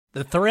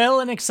The thrill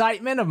and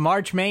excitement of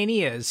March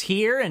Mania is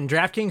here, and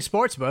DraftKings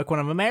Sportsbook, one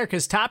of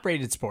America's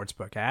top-rated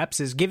sportsbook apps,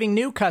 is giving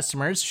new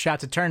customers a shot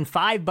to turn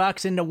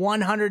 $5 into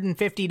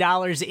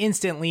 $150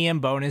 instantly in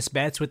bonus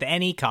bets with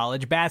any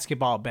college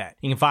basketball bet.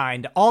 You can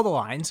find all the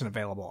lines and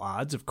available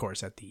odds, of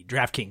course, at the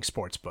DraftKings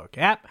Sportsbook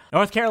app.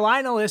 North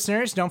Carolina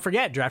listeners, don't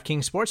forget,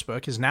 DraftKings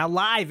Sportsbook is now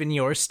live in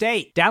your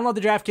state. Download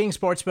the DraftKings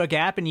Sportsbook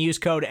app and use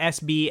code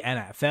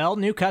SBNFL.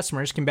 New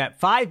customers can bet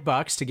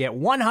 $5 to get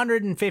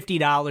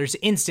 $150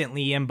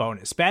 instantly in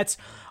bonus bets,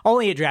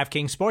 only at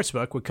DraftKings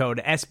Sportsbook with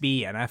code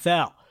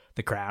SBNFL.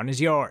 The crown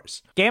is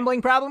yours.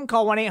 Gambling problem?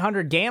 Call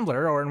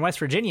 1-800-GAMBLER, or in West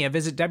Virginia,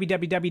 visit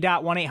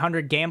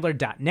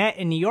www.1800gambler.net.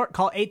 In New York,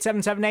 call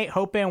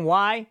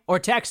 8778-HOPE-NY or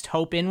text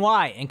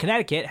HOPE-NY. In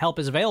Connecticut, help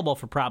is available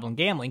for problem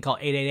gambling. Call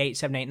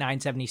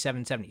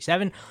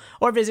 888-789-7777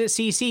 or visit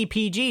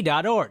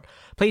ccpg.org.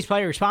 Please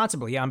play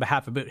responsibly on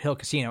behalf of Boot Hill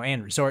Casino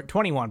and Resort.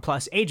 21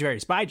 plus, age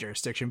varies by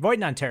jurisdiction. Void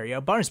in Ontario.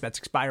 Bonus bets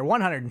expire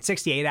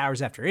 168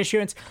 hours after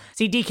issuance.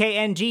 See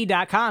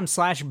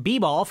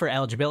dkng.com/bball for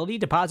eligibility,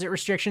 deposit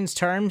restrictions,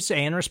 terms,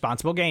 and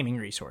responsible gaming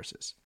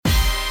resources.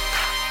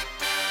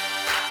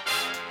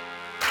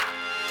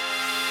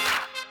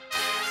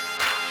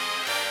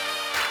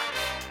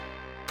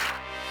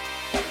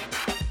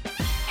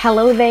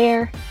 Hello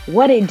there,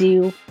 what it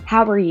do,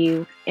 how are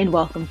you, and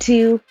welcome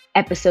to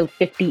episode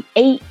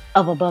 58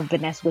 of Above the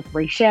Nest with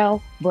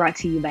Rachel, brought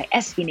to you by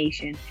SB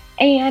Nation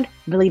and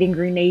Bleeding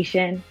Green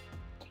Nation.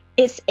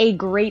 It's a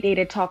great day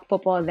to talk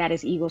football. That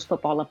is Eagles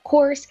football, of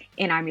course,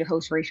 and I'm your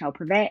host, Rachel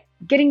Prevet,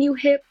 getting you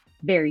hip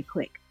very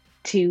quick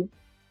to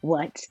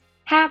what's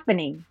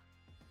happening.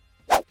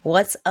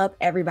 What's up,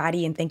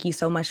 everybody, and thank you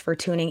so much for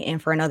tuning in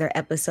for another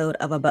episode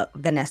of Above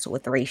the Nest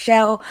with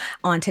Rachel.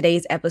 On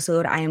today's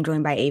episode, I am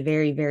joined by a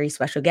very, very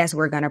special guest.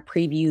 We're going to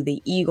preview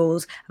the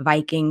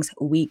Eagles-Vikings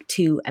Week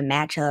 2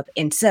 matchup,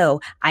 and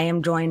so I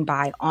am joined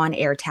by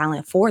on-air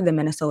talent for the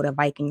Minnesota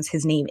Vikings.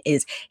 His name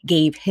is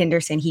Gabe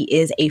Henderson. He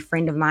is a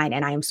friend of mine,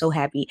 and I am so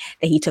happy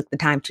that he took the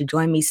time to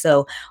join me.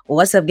 So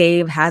what's up,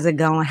 Gabe? How's it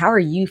going? How are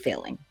you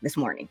feeling this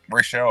morning?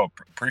 Rachel,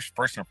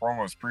 first and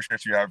foremost,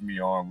 appreciate you having me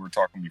on. We were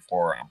talking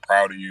before. I'm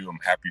proud of you. I'm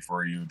happy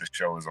for you. This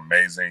show is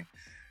amazing.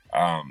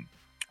 I'm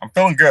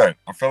feeling good.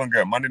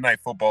 Monday Night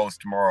Football is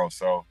tomorrow,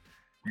 so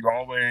you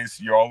always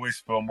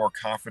feel more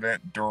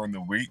confident during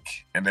the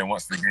week, and then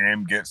once the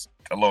game gets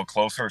a little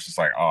closer, it's just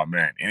like, oh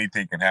man,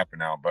 anything can happen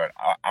now. But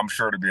I'm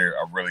sure it'll be a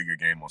really good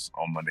game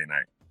on Monday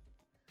night.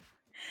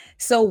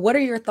 So what are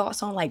your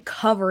thoughts on like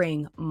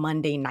covering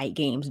Monday night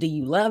games? Do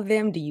you love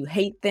them? Do you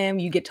hate them?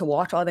 You get to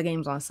watch all the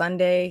games on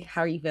Sunday.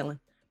 How are you feeling?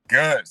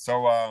 Good.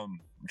 So I'm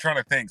trying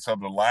to think. So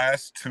the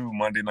last two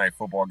Monday Night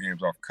Football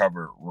games I've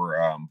covered were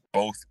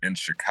both in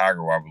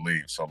Chicago, I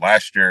believe. So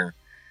last year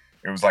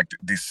it was like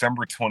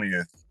December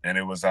 20th, and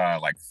it was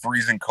like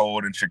freezing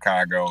cold in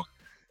Chicago.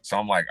 So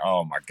I'm like,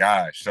 oh my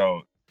gosh.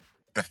 So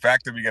the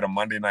fact that we get a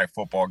Monday Night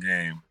Football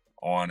game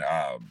on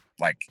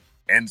like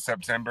in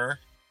September,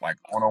 like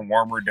on a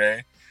warmer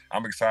day,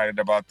 I'm excited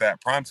about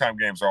that. Primetime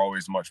games are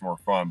always much more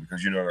fun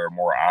because, there are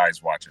more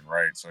eyes watching,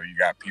 right? So you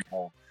got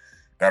people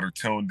that are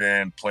tuned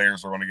in.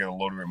 Players are going to get a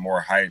little bit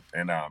more hype.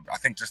 And I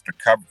think just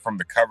from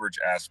the coverage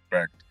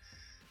aspect,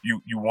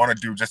 you want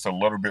to do just a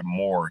little bit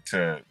more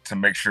to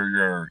make sure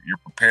you're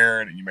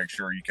prepared, and you make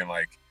sure you can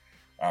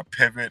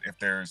pivot if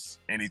there's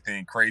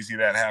anything crazy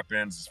that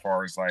happens as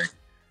far as like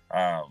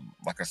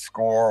a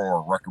score or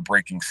a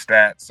record-breaking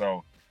stat.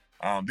 So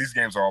these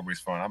games are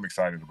always fun. I'm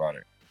excited about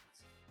it.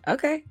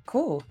 Okay,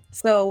 cool.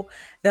 So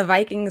the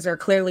Vikings are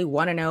clearly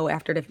 1-0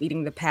 after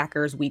defeating the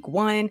Packers week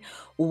 1.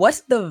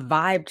 What's the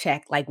vibe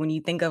check like when you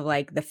think of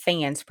like the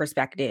fans'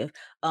 perspective?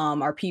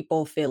 Are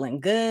people feeling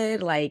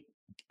good? Like,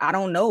 I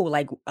don't know,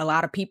 like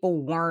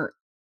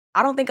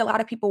I don't think a lot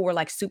of people were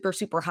like super,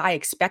 super high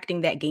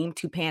expecting that game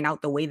to pan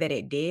out the way that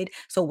it did.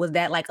 So was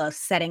that like a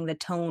setting the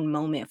tone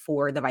moment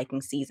for the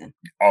Vikings season?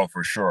 Oh,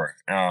 for sure.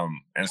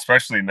 And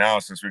especially now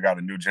since we got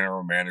a new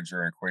general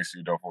manager in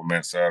Kwesi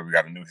Adofo-Mensah, we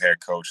got a new head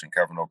coach in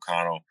Kevin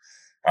O'Connell.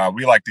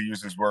 We like to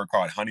use this word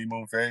called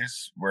honeymoon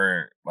phase,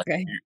 where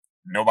Okay.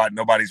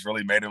 nobody's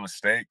really made a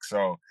mistake.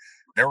 So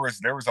there was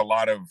a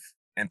lot of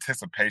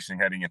anticipation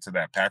heading into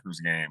that Packers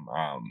game.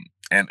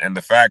 And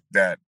the fact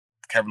that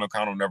Kevin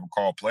O'Connell never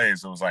called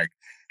plays, it was like,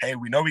 hey,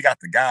 we know we got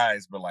the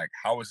guys, but like,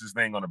 how is this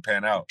thing going to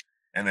pan out?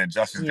 And then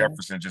Justin Yeah.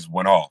 Jefferson just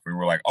went off, and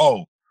we're like,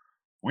 oh,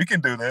 we can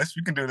do this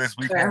week in,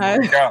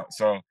 week out.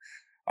 So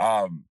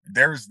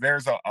there's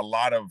a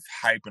lot of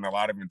hype and a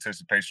lot of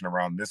anticipation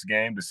around this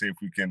game to see if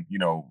we can,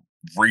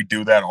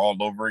 redo that all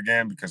over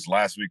again, because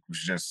last week was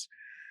just,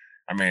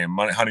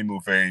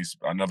 honeymoon phase,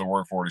 another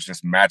word for it is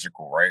just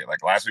magical, right?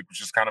 Like last week was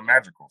just kind of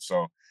magical.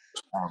 So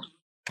um,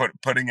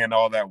 putting in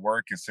all that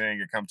work and seeing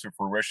it come to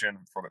fruition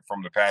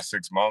from the past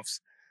 6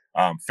 months,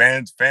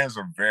 fans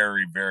are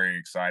very, very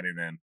excited,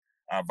 and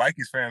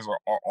Vikings fans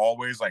are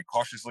always like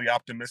cautiously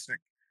optimistic.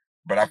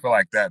 But I feel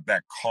like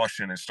that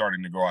caution is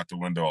starting to go out the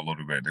window a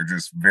little bit. They're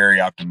just very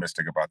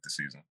optimistic about the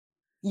season.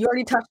 You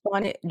already touched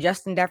on it.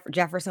 Justin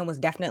Jefferson was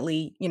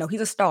definitely,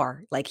 he's a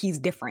star. Like he's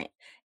different.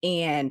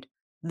 And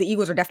the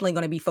Eagles are definitely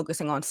gonna be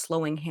focusing on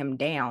slowing him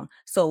down.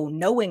 So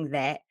knowing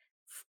that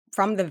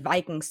from the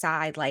Vikings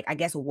side, like, I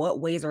guess what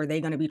ways are they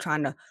gonna be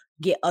trying to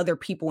get other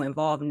people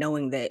involved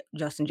knowing that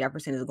Justin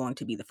Jefferson is going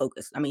to be the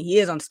focus? I mean, he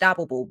is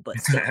unstoppable, but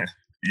still.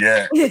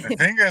 Yeah. The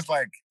thing is,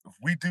 like,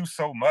 we do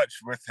so much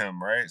with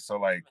him, right? So,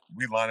 like,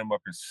 we line him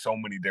up in so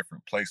many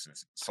different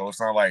places. So it's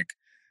not like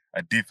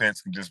a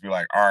defense can just be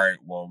like, all right,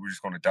 well, we're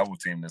just going to double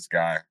team this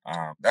guy.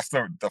 That's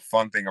the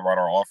fun thing about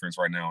our offense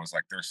right now is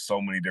like there's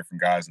so many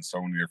different guys in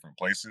so many different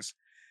places.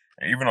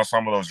 And even on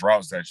some of those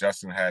routes that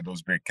Justin had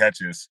those big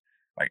catches,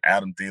 like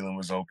Adam Thielen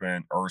was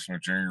open, Irv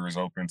Smith Jr. was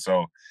open.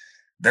 So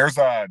there's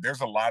a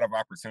lot of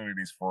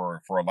opportunities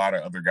for a lot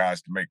of other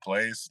guys to make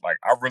plays. Like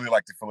I really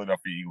like the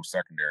Philadelphia Eagles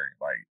secondary.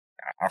 Like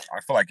I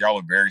feel like y'all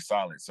are very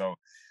solid. So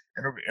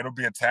it'll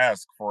be a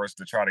task for us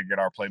to try to get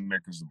our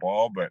playmakers the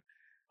ball. But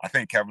I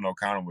think Kevin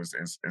O'Connell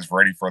is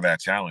ready for that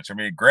challenge. I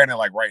mean, granted,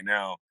 like right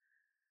now,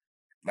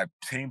 like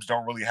teams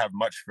don't really have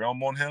much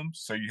film on him,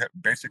 so you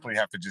basically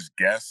have to just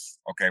guess.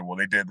 Okay, well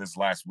they did this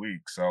last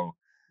week, so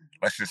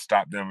let's just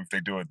stop them if they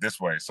do it this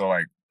way. So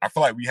like I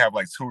feel like we have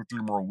like 2 or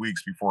 3 more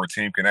weeks before a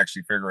team can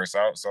actually figure us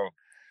out. So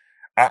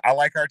I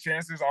like our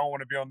chances. I don't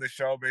want to be on this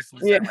show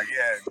basically Yeah. saying like,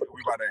 yeah,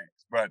 we about to,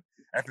 but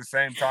at the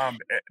same time,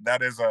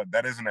 that is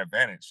an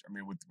advantage. I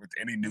mean, with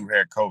any new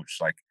head coach,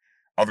 like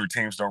other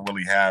teams don't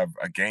really have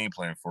a game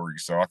plan for you.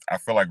 So I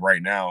feel like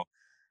right now,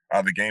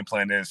 the game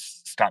plan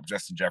is stop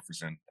Justin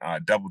Jefferson,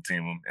 double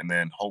team him, and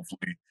then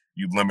hopefully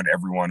you limit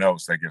everyone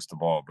else that gets the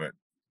ball. But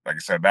like I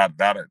said,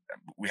 that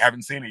we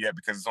haven't seen it yet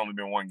because it's only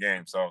been one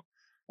game. So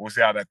we'll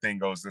see how that thing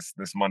goes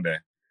this Monday.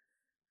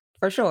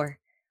 For sure.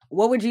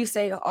 What would you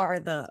say are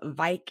the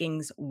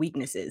Vikings'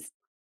 weaknesses?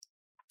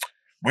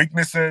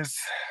 Weaknesses,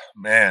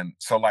 man.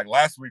 So like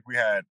last week we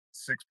had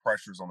 6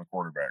 pressures on the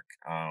quarterback.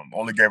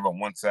 Only gave up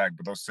 1 sack,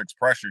 but those 6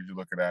 pressures you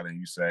look at that and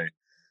you say,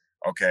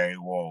 okay,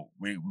 well,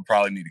 we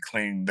probably need to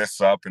clean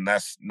this up. And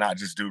that's not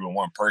just due to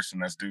one person,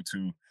 that's due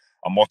to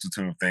a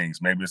multitude of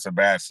things. Maybe it's a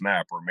bad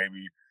snap, or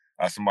maybe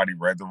somebody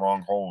read the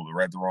wrong hold or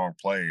read the wrong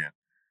play.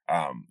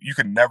 And you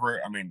can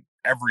never, I mean,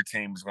 every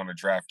team is going to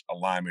draft a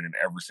lineman in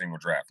every single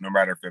draft, no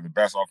matter if they're the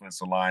best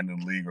offensive line in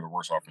the league or the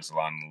worst offensive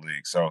line in the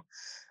league. So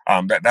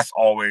that's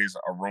always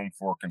a room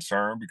for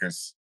concern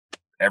because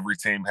every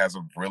team has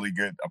a really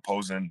good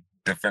opposing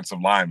defensive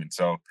lineman.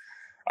 So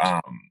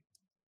um,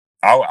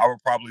 I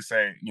would probably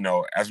say,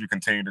 as we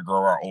continue to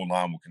grow, our old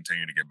line will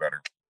continue to get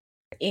better.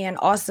 And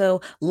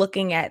also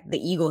looking at the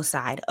Eagles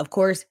side, of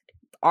course,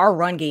 our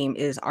run game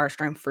is our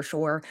strength for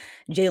sure.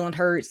 Jalen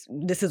Hurts,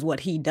 this is what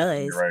he You're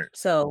does. right.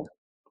 So,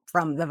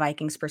 from the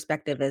Vikings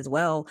perspective as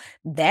well,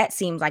 that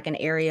seems like an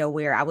area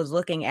where I was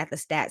looking at the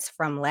stats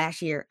from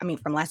last year, I mean,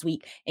 from last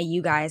week, and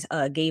you guys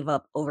gave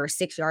up over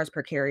 6 yards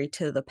per carry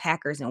to the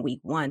Packers in week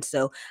one.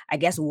 So, I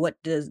guess what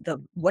do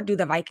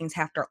the Vikings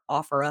have to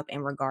offer up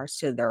in regards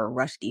to their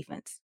rush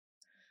defense?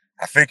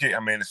 I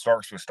mean, it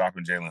starts with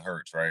stopping Jalen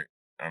Hurts, right?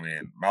 I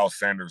mean, Miles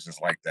Sanders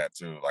is like that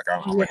too. Like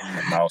I'm a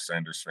huge Miles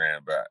Sanders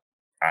fan, but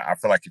I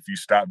feel like if you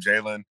stop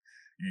Jalen,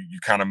 you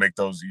kind of make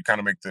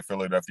the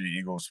Philadelphia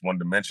Eagles one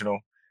dimensional.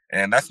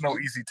 And that's no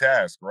easy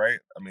task, right?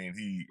 I mean,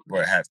 he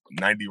had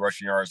 90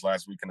 rushing yards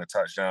last week and a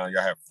touchdown.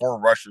 Y'all had 4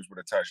 rushers with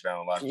a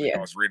touchdown last week. Yeah.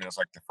 I was reading it's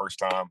like the first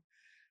time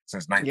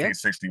since Yeah.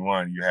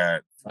 1961 you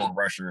had 4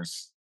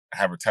 rushers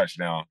have a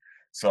touchdown.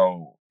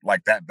 So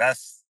like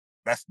that's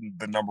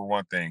the number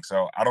one thing.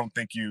 So I don't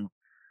think you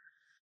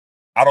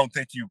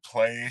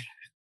play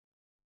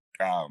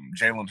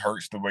Jalen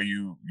Hurts the way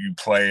you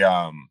play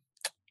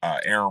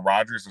Aaron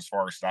Rodgers as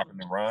far as stopping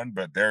the run,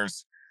 but there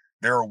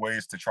are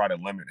ways to try to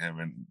limit him.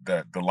 And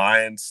the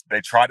Lions,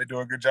 they tried to do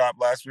a good job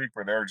last week,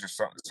 but there are just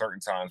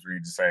certain times where you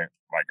just say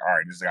like, all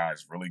right, this guy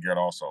is really good.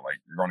 Also, like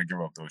you're going to give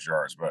up those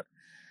yards, but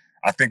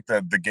I think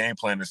that the game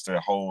plan is to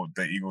hold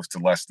the Eagles to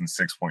less than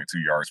 6.2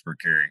 yards per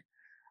carry.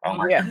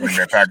 Like Yeah. the Green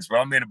Bay Packers. But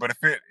I mean, but if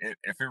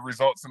it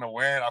results in a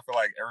win, I feel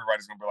like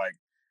everybody's gonna be like,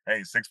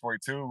 hey,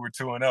 6.2, we're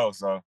 2-0.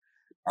 So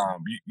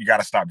you got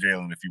to stop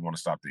Jalen if you want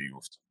to stop the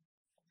Eagles.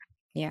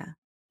 Yeah.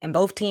 And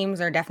both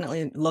teams are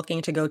definitely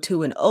looking to go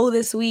 2-0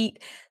 this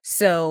week.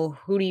 So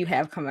who do you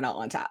have coming out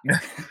on top?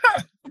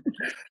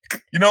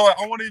 You know what?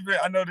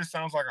 I know this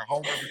sounds like a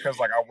homer because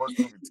like I work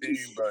for the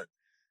team, but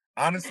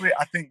honestly,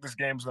 I think this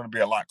game's going to be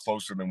a lot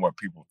closer than what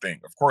people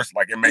think. Of course,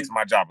 like it makes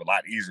my job a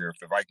lot easier if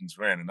the Vikings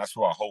win, and that's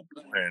who I hope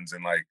wins.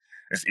 And like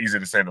it's easy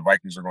to say the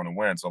Vikings are going to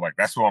win, so like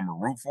that's who I'm a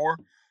root for.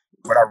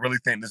 But I really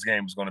think this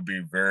game is going to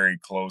be very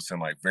close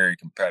and like very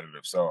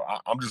competitive. So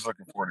I'm just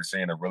looking forward to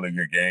seeing a really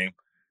good game.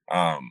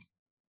 Um,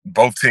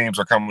 both teams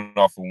are coming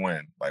off a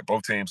win. Like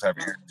both teams have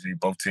energy.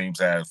 Both teams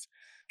have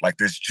like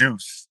this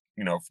juice.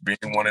 Being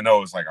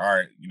 1-0 is like, all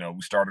right,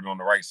 we started on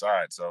the right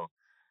side. So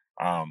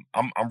I'm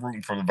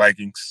rooting for the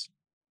Vikings.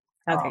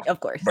 Okay, of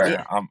course. But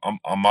Yeah.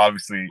 I'm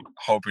obviously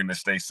hoping to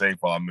stay safe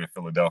while I'm in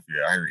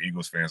Philadelphia. I hear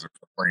Eagles fans are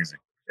crazy.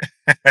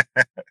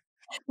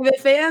 The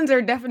fans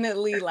are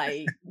definitely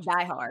like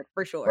die hard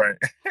for sure.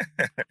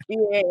 Right.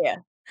 Yeah.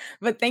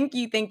 But thank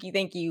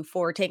you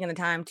for taking the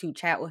time to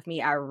chat with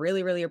me. I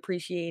really, really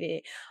appreciate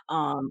it.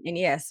 And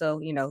yeah,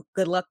 so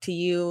good luck to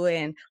you,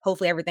 and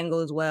hopefully everything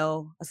goes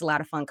well. It's a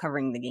lot of fun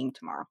covering the game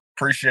tomorrow.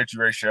 Appreciate you,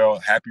 Rachel.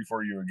 Happy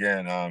for you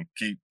again.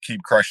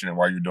 Keep crushing it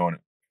while you're doing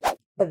it.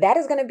 But that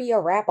is going to be a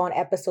wrap on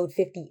episode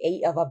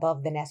 58 of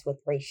Above the Nest with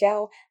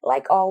Rachel.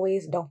 Like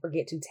always, don't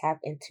forget to tap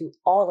into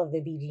all of the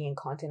BGN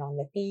content on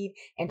the feed.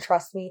 And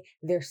trust me,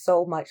 there's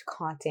so much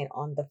content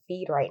on the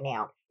feed right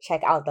now.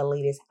 Check out the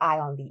latest Eye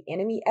on the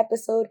Enemy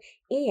episode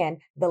and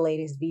the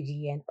latest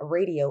BGN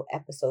radio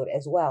episode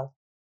as well.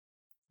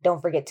 Don't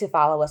forget to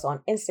follow us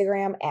on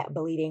Instagram at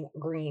Bleeding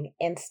Green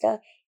Insta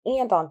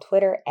and on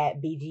Twitter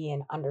at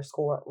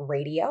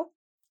BGN_radio.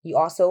 You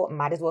also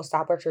might as well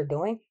stop what you're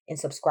doing and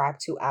subscribe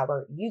to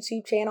our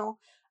YouTube channel.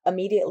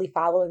 Immediately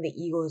following the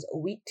Eagles'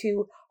 Week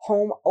 2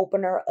 home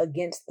opener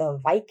against the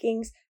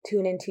Vikings,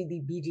 tune into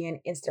the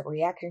BGN Instant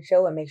Reaction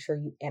Show and make sure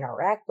you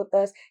interact with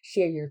us,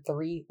 share your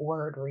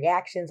 3-word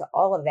reactions,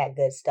 all of that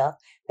good stuff.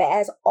 But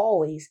as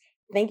always,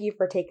 thank you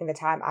for taking the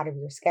time out of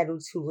your schedule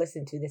to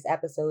listen to this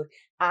episode.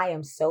 I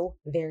am so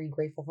very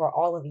grateful for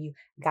all of you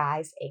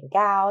guys and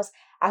gals.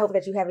 I hope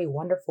that you have a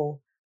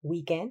wonderful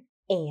weekend,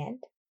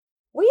 and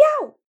we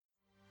out!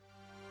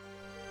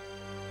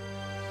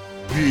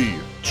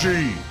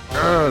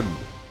 BGN.